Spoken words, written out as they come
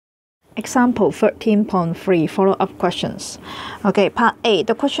Example 13.3 follow-up questions. Okay, part A.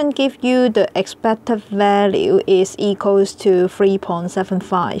 The question gives you the expected value is equals to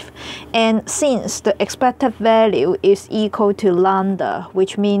 3.75. And since the expected value is equal to lambda,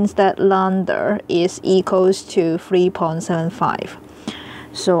 which means that lambda is equals to 3.75.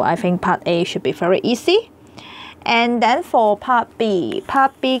 So I think part A should be very easy. And then for part B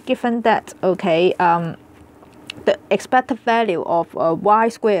given that, okay, the expected value of y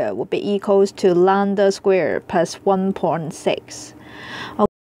square would be equals to lambda square plus 1.6。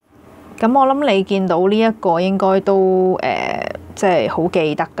咁我諗你見到呢一個應該都即係好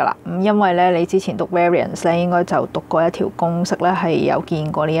記得㗎啦。因為咧你之前讀 variance 咧應該就讀過一條公式咧係有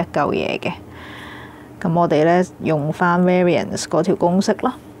見過呢一嚿嘢嘅。咁我哋咧用翻 variance 嗰條公式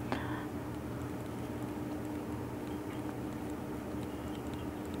啦。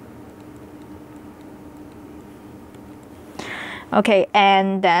Okay,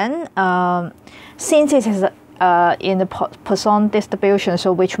 and then since it is in the Poisson distribution,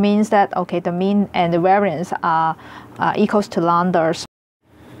 so which means that okay, the mean and the variance are equals to lambda.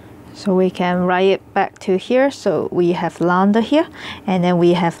 So we can write it back to here. So we have lambda here, and then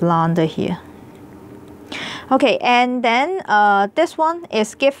we have lambda here. Okay, and then this one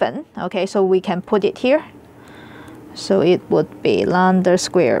is given. Okay, so we can put it here. So it would be lambda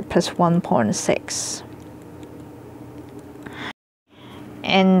squared plus 1.6.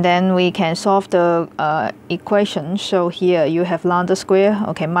 And then we can solve the equation. So here you have lambda square,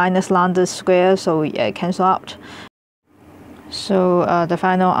 okay, minus lambda square, so cancel out. So the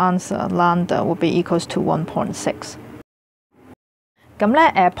final answer, lambda will be equals to 1.6. 咁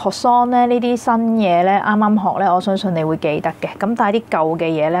咧Poisson 咧呢啲新嘢咧啱啱學咧，我相信你會記得嘅。咁但係啲舊嘅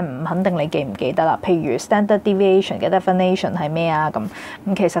嘢咧，唔肯定你記唔記得啦。譬如 standard deviation 嘅 definition 係咩啊？咁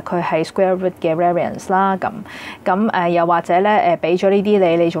其實佢係 square root 嘅 variance 啦。咁又或者咧俾咗呢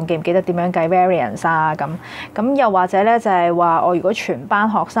啲你仲記唔記得點樣計 variance 啊？咁又或者咧就係話我如果全班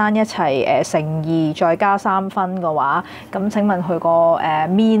學生一齊乘2再加3分嘅話，咁請問佢個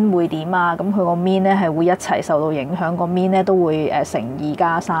mean 會點啊？咁佢個 mean 咧係會一齊受到影響，個 mean 咧都會乘2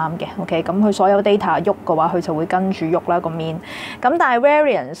加3嘅 ，OK， 咁佢所有 data 喐嘅話，佢就會跟住喐啦個 mean。咁但係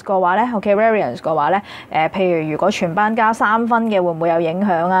variance 嘅話咧 ，OK，variance 嘅話咧，譬如如果全班加3分嘅，會唔會有影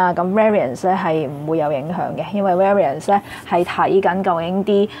響啊？咁 variance 咧係唔會有影響嘅，因為 variance 咧係睇緊究竟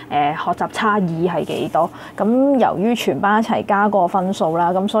啲學習差異係幾多。咁由於全班一齊加個分數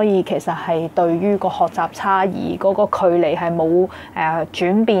啦，咁所以其實係對於個學習差異嗰個距離係冇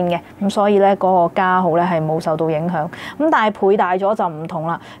轉變嘅。咁所以咧嗰個加號咧係冇受到影響。咁但係倍大咗就唔同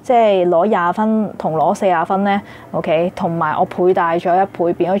啦，即係攞20分同攞40分咧 ，OK， 同埋我倍大咗1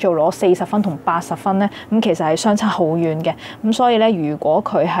倍，變咗做攞40分同80分咧，咁其實係相差好遠嘅。咁所以咧，如果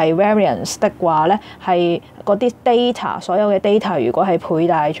佢係 variance 的話咧，係嗰啲 data 所有嘅 data 如果係倍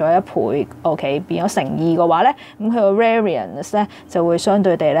大咗1倍 ，OK， 變咗乘2嘅話咧，咁佢個 variance 咧就會相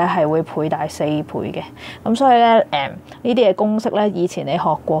對地咧係會倍大4倍嘅。咁所以咧呢啲嘅公式咧以前你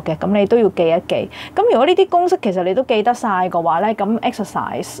學過嘅，咁你都要記一記。咁如果呢啲公式其實你都記得晒嘅話咧，咁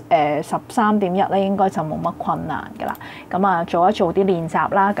exercise 13.1咧應該就冇乜困難㗎啦。咁做一做啲練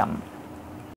習啦咁。